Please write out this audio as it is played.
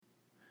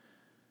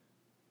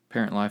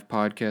Parent Life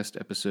Podcast,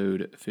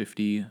 episode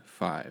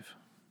 55.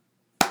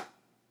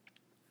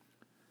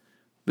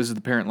 This is the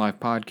Parent Life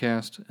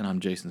Podcast, and I'm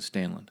Jason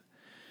Stanland.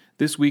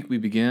 This week we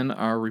begin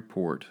our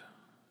report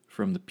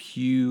from the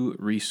Pew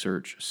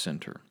Research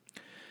Center.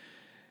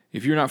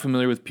 If you're not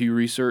familiar with Pew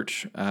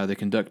Research, they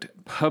conduct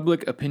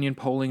public opinion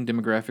polling,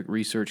 demographic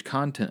research,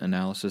 content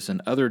analysis,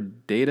 and other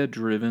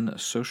data-driven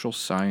social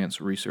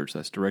science research.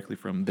 That's directly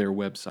from their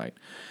website.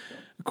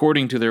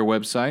 According to their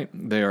website,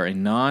 they are a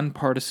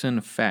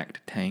nonpartisan fact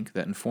tank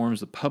that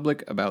informs the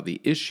public about the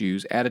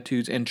issues,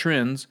 attitudes, and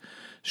trends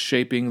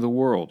shaping the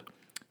world.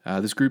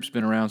 This group's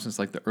been around since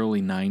like the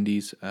early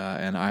 90s,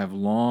 and I have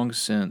long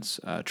since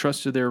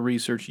trusted their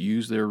research,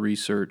 used their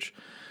research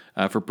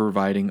for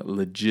providing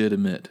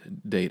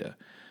legitimate data.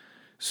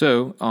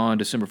 So, on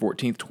December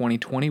 14th,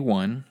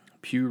 2021,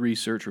 Pew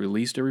Research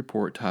released a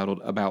report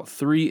titled, "About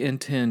 3 in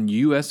 10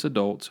 U.S.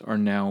 adults are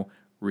now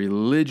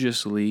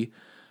religiously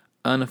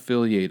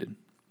unaffiliated."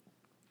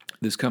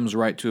 This comes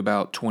right to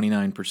about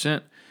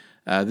 29%.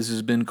 This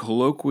has been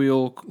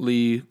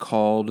colloquially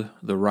called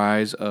the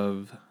rise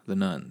of the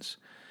nones.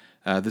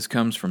 This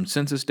comes from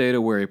census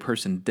data where a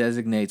person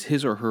designates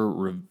his or her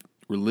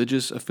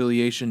religious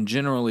affiliation.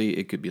 Generally,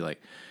 it could be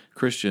like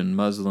Christian,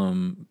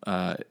 Muslim,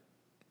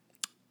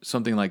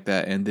 something like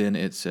that, and then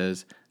it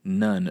says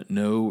none,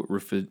 no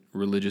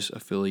religious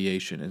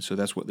affiliation. And so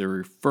that's what they're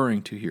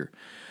referring to here.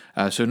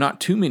 So not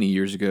too many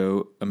years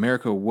ago,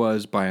 America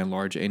was, by and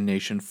large, a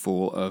nation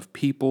full of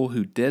people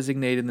who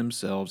designated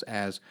themselves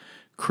as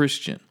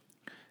Christian.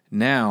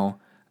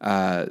 Now,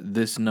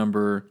 this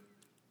number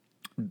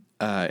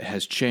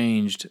has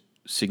changed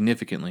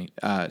significantly.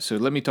 So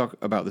let me talk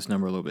about this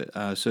number a little bit.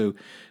 So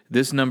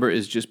this number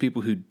is just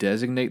people who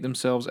designate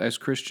themselves as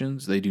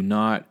Christians. They do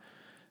not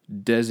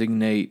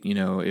designate,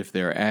 if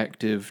they're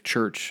active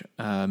church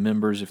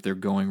members, if they're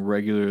going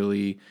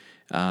regularly,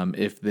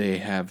 if they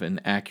have an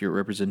accurate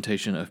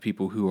representation of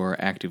people who are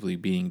actively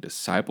being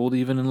discipled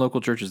even in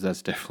local churches.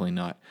 That's definitely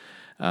not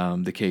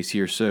the case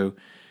here. So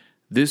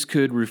this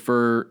could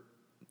refer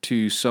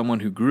to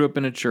someone who grew up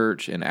in a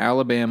church in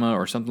Alabama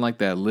or something like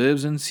that,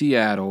 lives in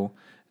Seattle,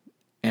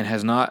 and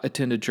has not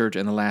attended church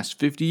in the last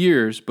 50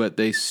 years, but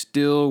they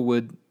still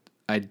would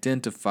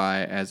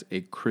identify as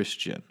a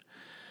Christian.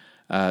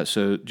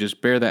 So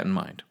just bear that in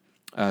mind.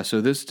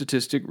 So this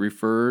statistic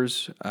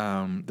refers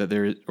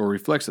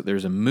reflects that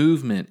there's a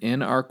movement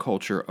in our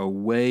culture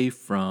away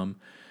from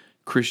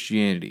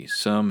Christianity.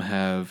 Some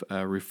have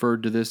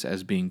referred to this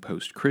as being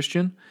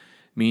post-Christian,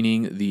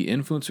 meaning the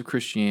influence of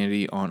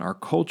Christianity on our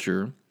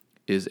culture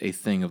is a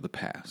thing of the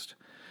past.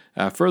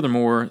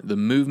 Furthermore, the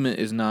movement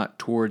is not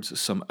towards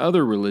some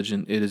other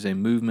religion. It is a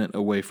movement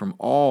away from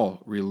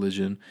all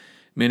religion,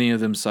 many of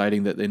them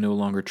citing that they no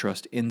longer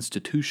trust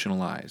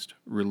institutionalized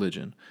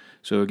religion.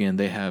 So again,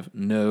 they have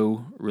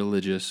no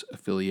religious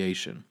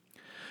affiliation.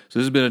 So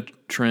this has been a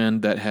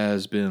trend that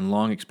has been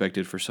long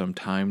expected for some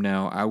time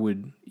now. I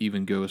would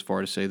even go as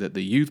far to say that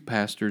the youth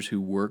pastors who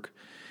work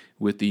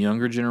with the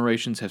younger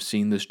generations have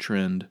seen this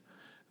trend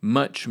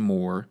much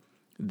more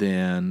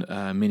than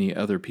many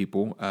other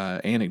people.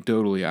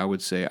 Anecdotally, I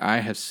would say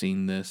I have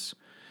seen this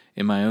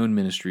in my own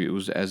ministry. It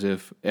was as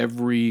if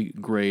every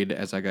grade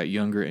as I got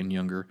younger and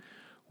younger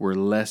were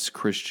less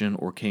Christian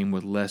or came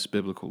with less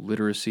biblical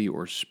literacy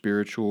or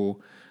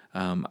spiritual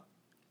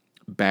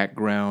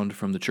background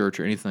from the church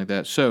or anything like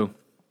that. So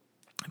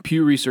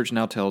Pew Research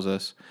now tells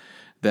us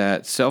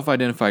that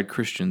self-identified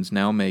Christians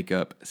now make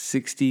up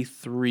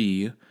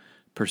 63%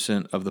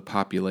 of the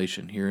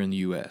population here in the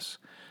U.S.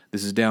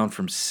 This is down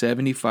from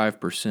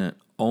 75%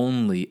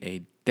 only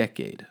a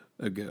decade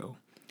ago.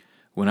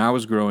 When I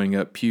was growing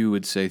up, Pew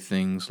would say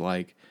things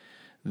like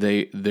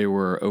they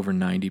were over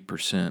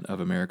 90% of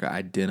America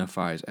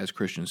identifies as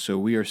Christians. So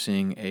we are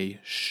seeing a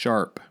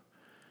sharp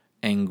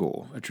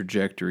angle, a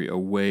trajectory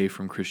away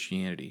from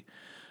Christianity.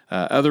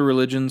 Other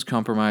religions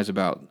comprise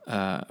about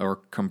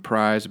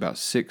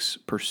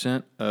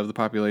 6% of the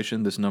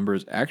population. This number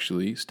has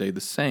actually stayed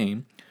the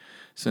same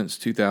since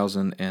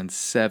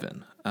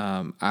 2007.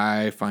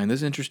 I find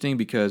this interesting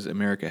because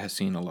America has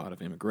seen a lot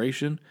of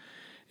immigration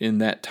in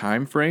that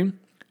time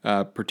frame,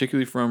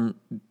 particularly from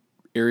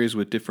areas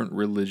with different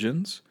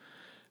religions.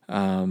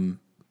 So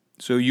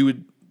you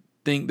would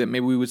think that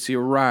maybe we would see a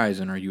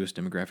rise in our U.S.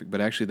 demographic, but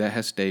actually that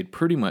has stayed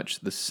pretty much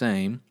the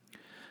same.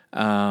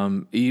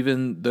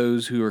 Even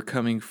those who are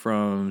coming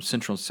from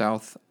Central and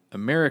South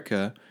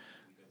America,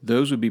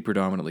 those would be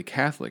predominantly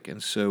Catholic,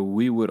 and so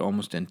we would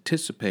almost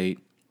anticipate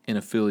an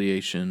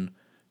affiliation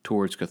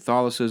towards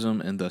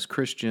Catholicism and thus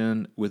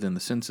Christian within the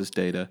census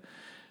data,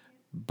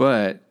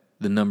 but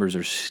the numbers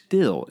are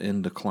still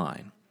in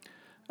decline.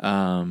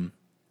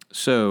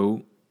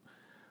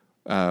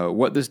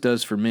 What this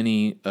does for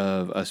many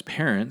of us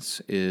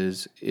parents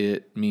is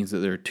it means that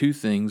there are two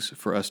things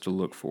for us to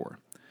look for.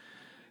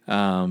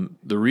 The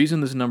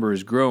reason this number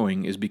is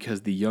growing is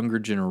because the younger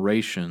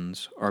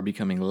generations are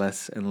becoming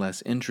less and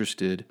less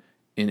interested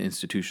in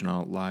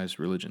institutionalized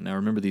religion. Now,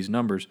 remember, these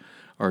numbers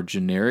are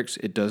generics.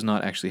 It does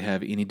not actually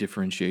have any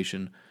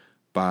differentiation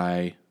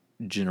by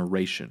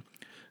generation.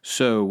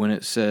 So when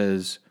it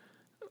says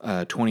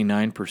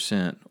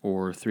 29%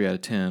 or 3 out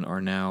of 10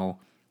 are now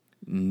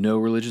no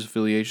religious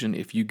affiliation,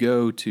 if you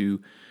go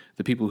to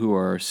the people who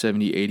are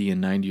 70, 80,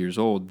 and 90 years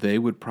old, they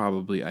would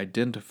probably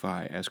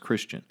identify as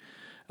Christian.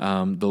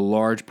 The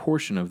large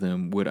portion of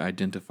them would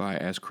identify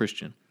as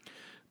Christian.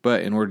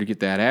 But in order to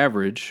get that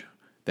average,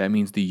 that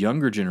means the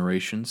younger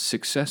generations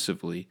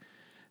successively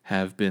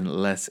have been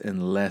less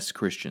and less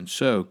Christian.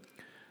 So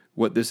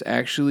what this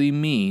actually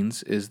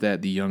means is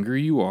that the younger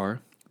you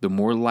are, the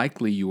more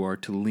likely you are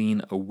to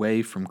lean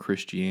away from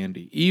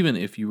Christianity, even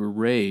if you were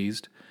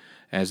raised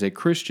as a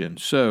Christian.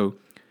 So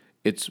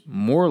it's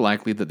more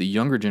likely that the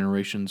younger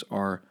generations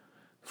are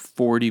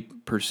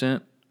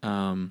 40%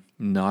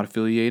 not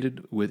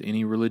affiliated with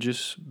any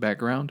religious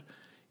background.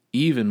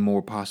 Even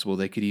more possible,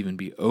 they could even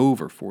be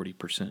over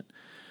 40%.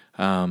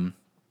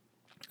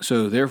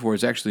 So therefore,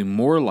 it's actually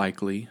more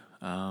likely,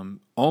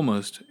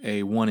 almost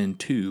a 1 in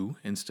 2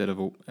 instead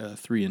of a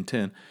 3 in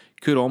 10.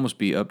 Could almost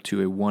be up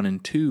to a 1 in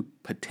 2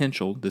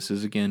 potential. This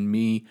is, again,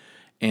 me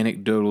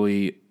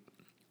anecdotally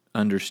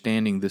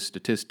understanding this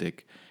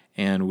statistic,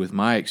 and with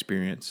my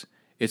experience,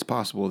 it's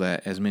possible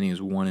that as many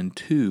as 1 in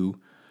 2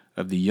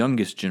 of the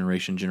youngest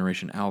generation,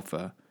 Generation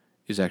Alpha,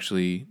 is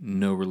actually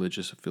no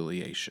religious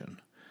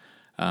affiliation.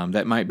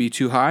 That might be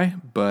too high,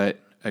 but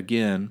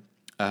again,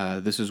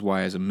 this is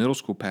why as a middle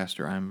school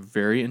pastor, I'm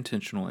very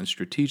intentional and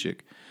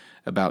strategic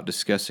about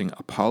discussing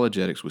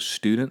apologetics with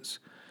students.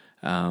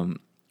 I'm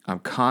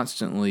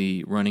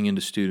constantly running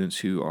into students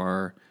who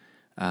are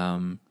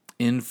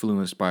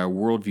influenced by a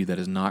worldview that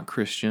is not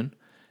Christian,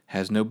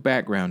 has no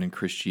background in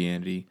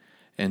Christianity,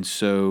 and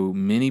so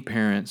many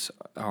parents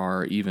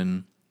are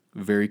even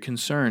very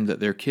concerned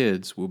that their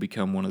kids will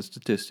become one of the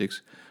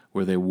statistics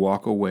where they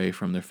walk away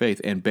from their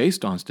faith. And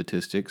based on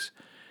statistics,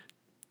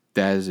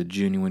 that is a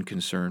genuine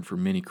concern for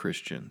many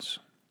Christians.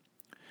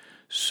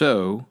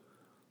 So,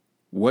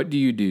 what do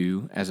you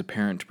do as a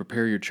parent to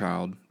prepare your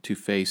child to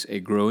face a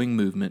growing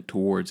movement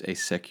towards a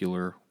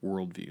secular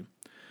worldview?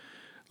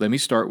 Let me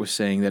start with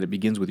saying that it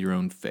begins with your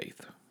own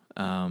faith.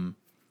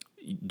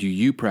 Do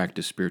you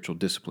practice spiritual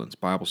disciplines,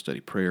 Bible study,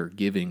 prayer,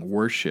 giving,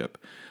 worship?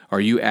 Are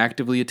you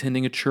actively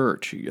attending a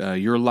church?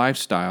 Your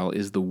lifestyle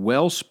is the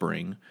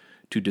wellspring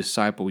to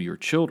disciple your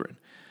children.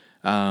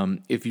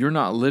 If you're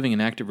not living an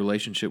active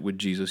relationship with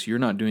Jesus, you're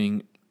not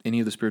doing any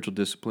of the spiritual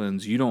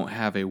disciplines, you don't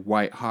have a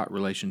white-hot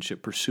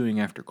relationship pursuing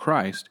after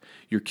Christ,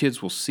 your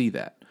kids will see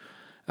that.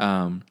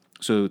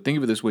 So think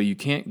of it this way, you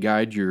can't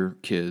guide your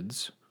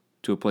kids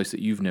to a place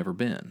that you've never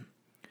been.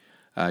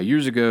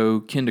 Years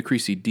ago, Kenda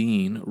Creasy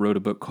Dean wrote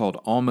a book called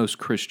Almost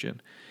Christian,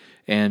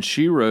 and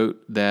she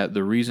wrote that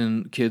the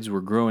reason kids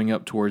were growing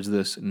up towards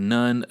this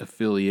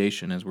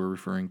non-affiliation, as we're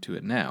referring to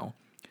it now,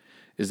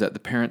 is that the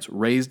parents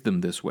raised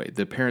them this way.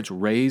 The parents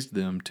raised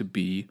them to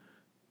be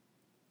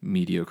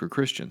mediocre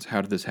Christians.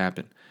 How did this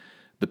happen?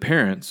 The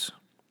parents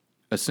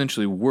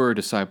essentially were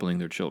discipling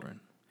their children,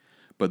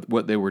 but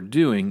what they were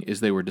doing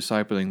is they were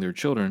discipling their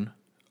children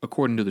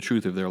according to the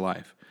truth of their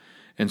life.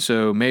 And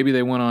so maybe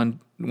they went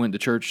to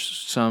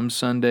church some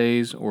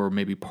Sundays or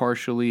maybe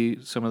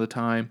partially some of the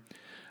time.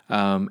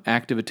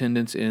 Active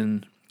attendance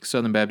in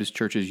Southern Baptist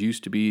churches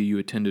used to be you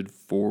attended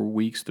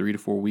 3 to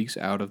 4 weeks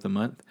out of the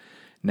month.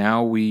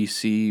 Now we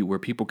see where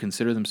people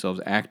consider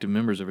themselves active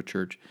members of a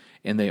church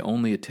and they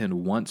only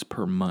attend once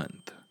per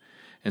month.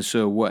 And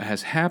so what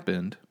has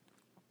happened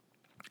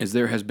is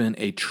there has been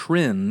a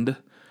trend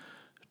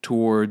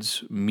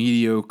towards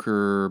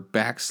mediocre,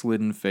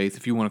 backslidden faith,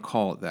 if you want to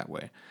call it that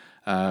way.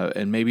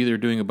 And maybe they're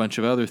doing a bunch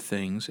of other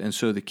things, and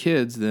so the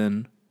kids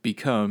then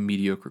become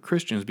mediocre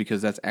Christians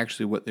because that's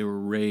actually what they were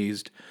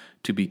raised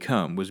to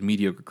become, was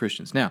mediocre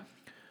Christians. Now,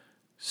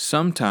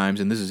 sometimes,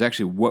 and this is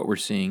actually what we're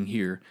seeing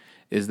here,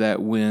 is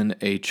that when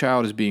a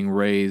child is being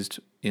raised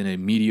in a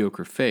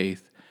mediocre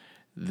faith,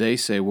 they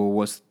say, well,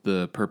 what's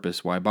the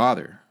purpose? Why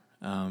bother?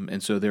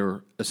 And so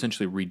they're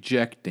essentially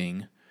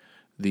rejecting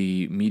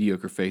the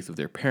mediocre faith of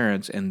their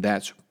parents, and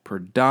that's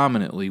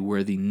predominantly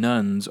where the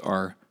nuns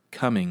are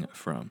coming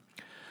from.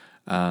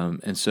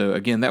 And so,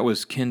 again, that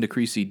was Kenda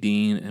Creasy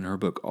Dean in her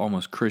book,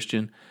 Almost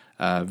Christian.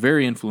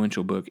 Very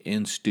influential book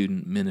in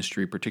student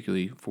ministry,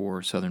 particularly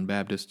for Southern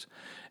Baptists.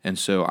 And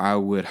so I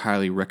would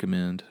highly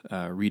recommend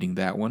reading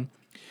that one.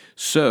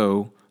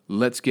 So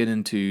let's get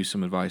into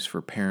some advice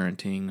for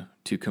parenting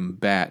to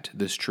combat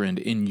this trend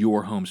in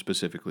your home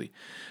specifically.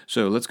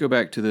 So let's go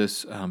back to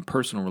this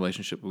personal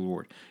relationship with the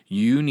Lord.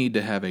 You need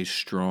to have a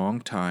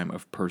strong time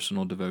of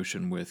personal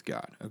devotion with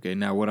God. Okay,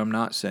 now what I'm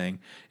not saying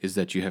is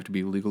that you have to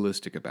be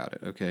legalistic about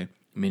it. Okay,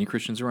 many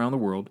Christians around the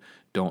world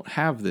don't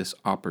have this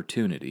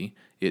opportunity.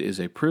 It is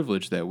a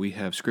privilege that we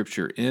have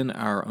Scripture in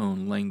our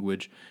own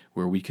language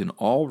where we can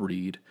all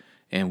read,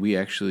 and we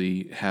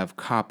actually have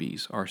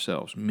copies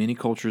ourselves. Many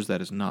cultures, that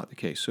is not the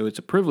case. So it's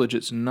a privilege.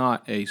 It's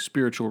not a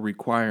spiritual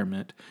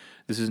requirement.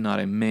 This is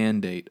not a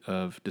mandate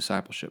of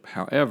discipleship.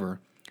 However,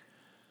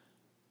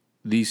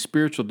 these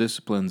spiritual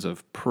disciplines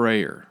of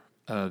prayer,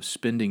 of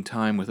spending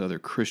time with other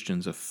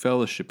Christians, of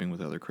fellowshipping with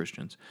other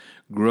Christians,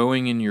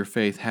 growing in your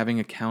faith, having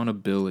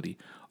accountability,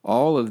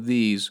 all of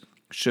these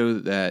show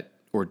that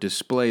or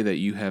display that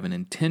you have an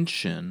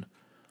intention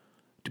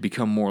to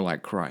become more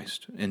like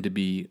Christ and to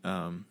be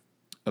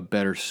a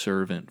better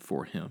servant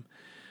for Him.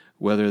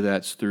 Whether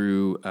that's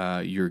through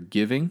your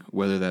giving,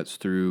 whether that's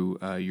through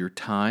your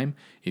time,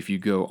 if you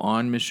go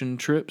on mission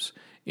trips,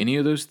 any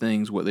of those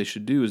things, what they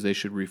should do is they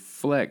should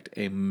reflect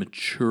a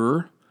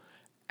mature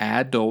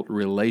adult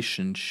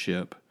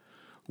relationship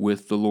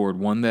with the Lord,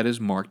 one that is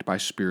marked by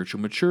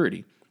spiritual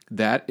maturity.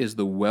 That is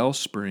the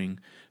wellspring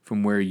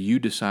from where you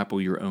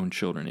disciple your own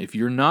children. If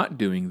you're not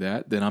doing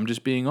that, then I'm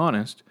just being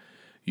honest,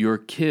 your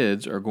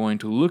kids are going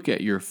to look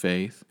at your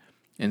faith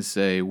and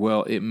say,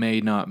 well, it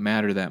may not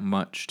matter that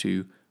much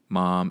to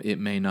Mom, it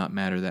may not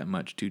matter that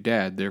much to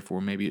Dad, therefore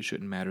maybe it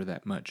shouldn't matter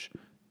that much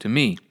to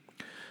me.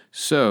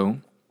 So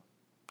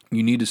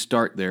you need to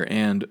start there.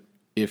 And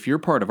if you're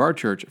part of our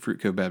church at Fruit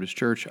Cove Baptist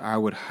Church, I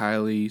would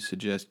highly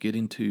suggest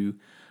getting to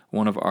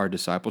one of our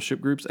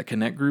discipleship groups. A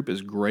Connect group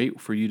is great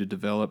for you to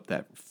develop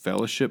that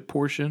fellowship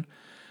portion,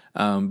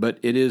 but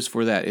it is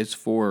for that. It's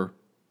for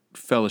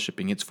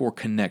fellowshipping. It's for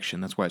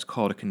connection. That's why it's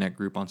called a Connect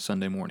group on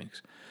Sunday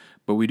mornings.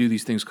 But we do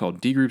these things called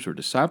D groups or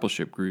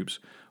discipleship groups,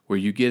 where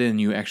you get in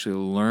and you actually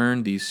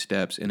learn these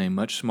steps in a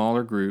much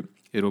smaller group.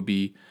 It'll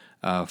be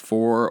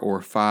 4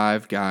 or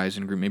 5 guys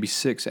in a group, maybe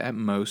 6 at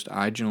most.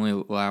 I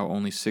generally allow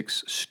only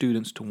 6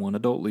 students to 1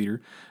 adult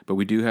leader, but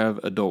we do have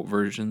adult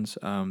versions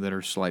that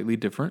are slightly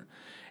different.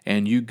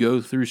 And you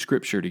go through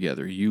Scripture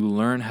together. You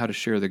learn how to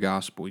share the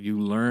gospel. You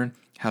learn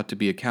how to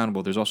be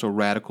accountable. There's also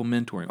radical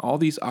mentoring. All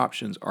these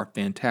options are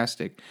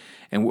fantastic.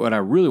 And what I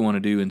really want to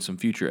do in some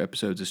future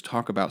episodes is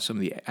talk about some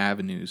of the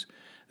avenues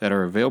that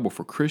are available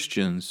for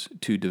Christians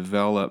to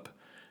develop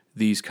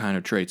these kind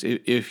of traits.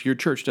 If your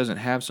church doesn't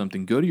have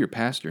something, go to your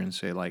pastor and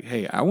say, like,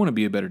 hey, I want to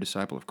be a better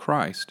disciple of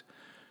Christ.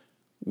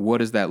 What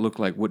does that look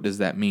like? What does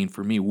that mean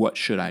for me? What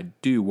should I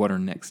do? What are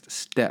next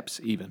steps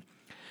even?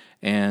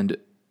 And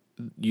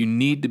you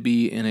need to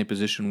be in a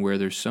position where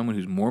there's someone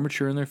who's more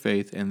mature in their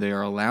faith and they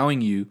are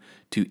allowing you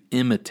to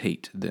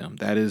imitate them.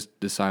 That is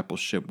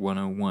discipleship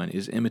 101,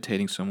 is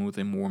imitating someone with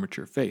a more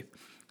mature faith.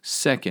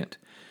 Second,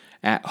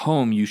 at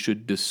home, you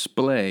should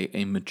display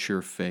a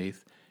mature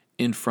faith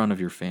in front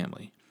of your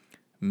family.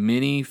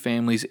 Many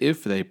families,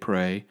 if they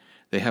pray,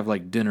 they have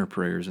like dinner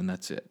prayers and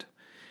that's it.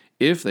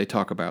 If they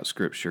talk about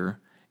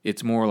Scripture,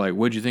 it's more like,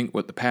 what'd you think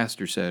what the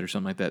pastor said or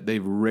something like that. They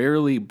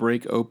rarely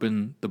break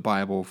open the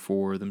Bible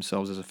for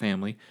themselves as a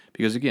family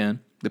because, again,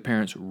 the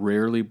parents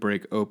rarely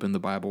break open the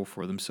Bible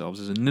for themselves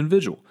as an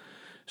individual.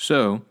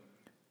 So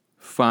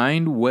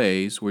find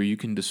ways where you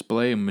can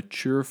display a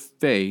mature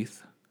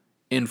faith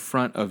in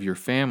front of your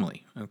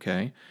family,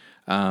 okay?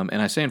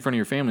 And I say in front of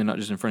your family, not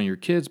just in front of your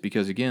kids,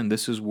 because, again,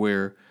 this is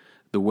where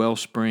the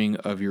wellspring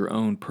of your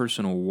own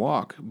personal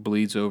walk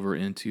bleeds over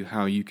into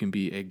how you can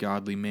be a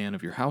godly man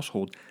of your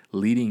household,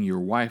 leading your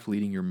wife,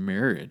 leading your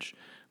marriage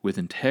with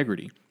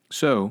integrity.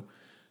 So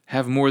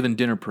have more than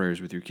dinner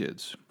prayers with your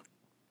kids.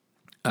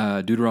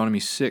 Deuteronomy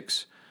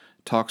 6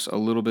 talks a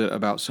little bit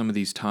about some of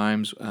these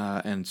times,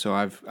 and so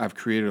I've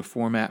created a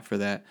format for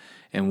that.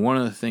 And one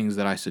of the things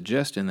that I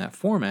suggest in that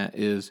format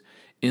is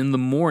in the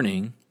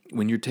morning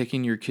when you're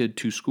taking your kid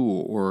to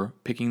school or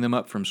picking them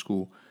up from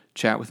school,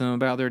 chat with them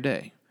about their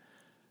day.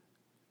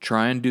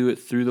 Try and do it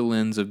through the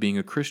lens of being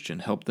a Christian.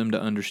 Help them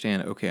to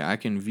understand, okay, I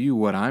can view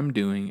what I'm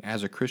doing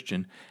as a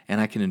Christian, and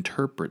I can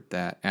interpret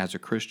that as a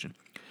Christian.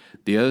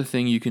 The other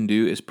thing you can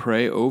do is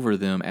pray over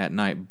them at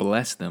night.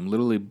 Bless them,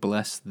 literally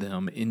bless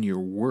them in your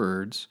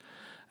words,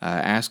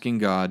 asking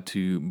God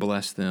to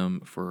bless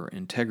them for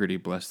integrity,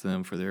 bless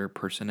them for their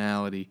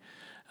personality,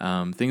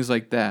 things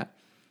like that,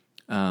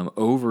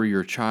 over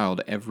your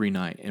child every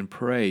night. And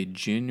pray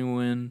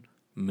genuine,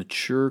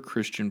 mature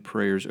Christian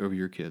prayers over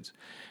your kids.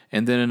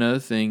 And then another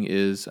thing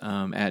is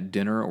at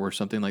dinner or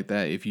something like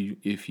that, if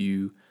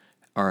you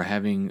are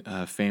having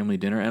a family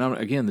dinner, and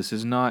again, this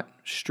is not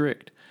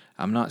strict.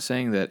 I'm not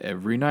saying that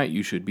every night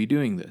you should be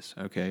doing this,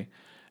 okay?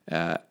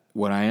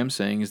 What I am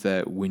saying is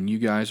that when you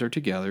guys are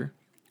together,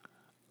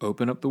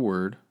 open up the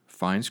Word,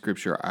 find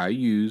Scripture. I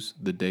use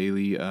the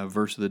daily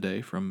verse of the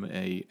day from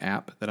a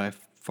app that I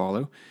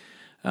follow,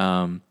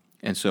 and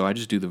so I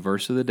just do the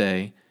verse of the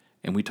day,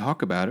 and we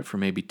talk about it for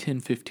maybe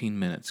 10, 15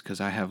 minutes because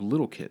I have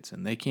little kids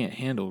and they can't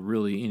handle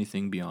really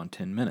anything beyond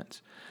 10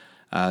 minutes.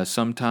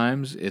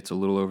 Sometimes it's a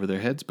little over their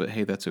heads, but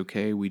hey, that's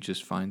okay. We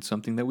just find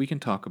something that we can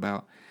talk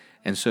about.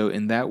 And so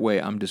in that way,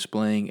 I'm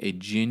displaying a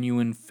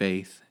genuine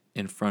faith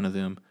in front of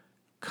them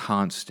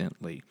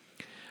constantly.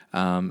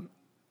 By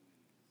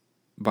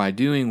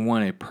doing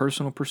a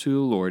personal pursuit of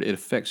the Lord, it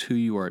affects who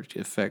you are. It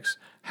affects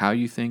how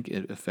you think.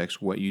 It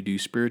affects what you do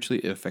spiritually.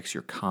 It affects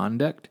your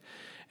conduct.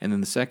 And then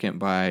the second,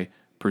 by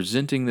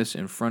presenting this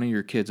in front of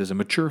your kids as a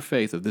mature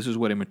faith of this is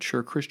what a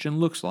mature Christian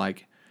looks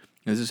like,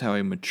 this is how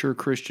a mature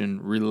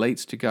Christian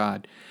relates to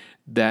God,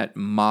 that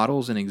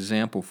models an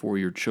example for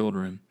your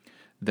children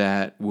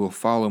that will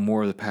follow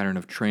more of the pattern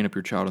of train up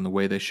your child in the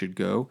way they should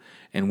go.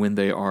 And when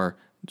they are,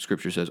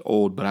 Scripture says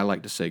old, but I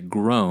like to say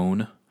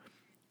grown,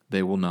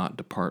 they will not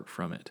depart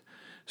from it.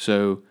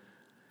 So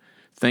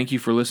Thank you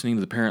for listening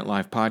to the Parent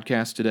Life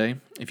Podcast today.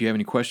 If you have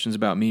any questions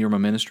about me or my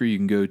ministry, you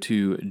can go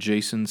to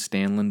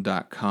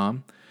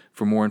jasonstanlin.com.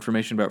 For more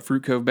information about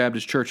Fruit Cove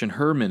Baptist Church and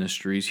her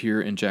ministries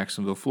here in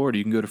Jacksonville, Florida,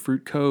 you can go to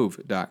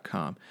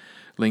fruitcove.com.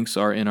 Links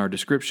are in our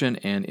description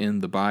and in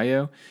the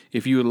bio.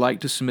 If you would like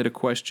to submit a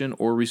question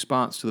or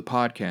response to the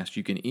podcast,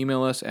 you can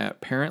email us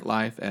at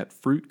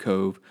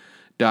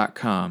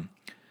parentlife@fruitcove.com.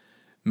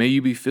 May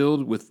you be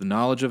filled with the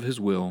knowledge of His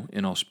will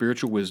in all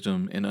spiritual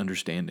wisdom and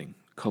understanding.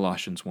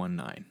 Colossians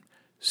 1:9.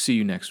 See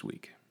you next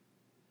week.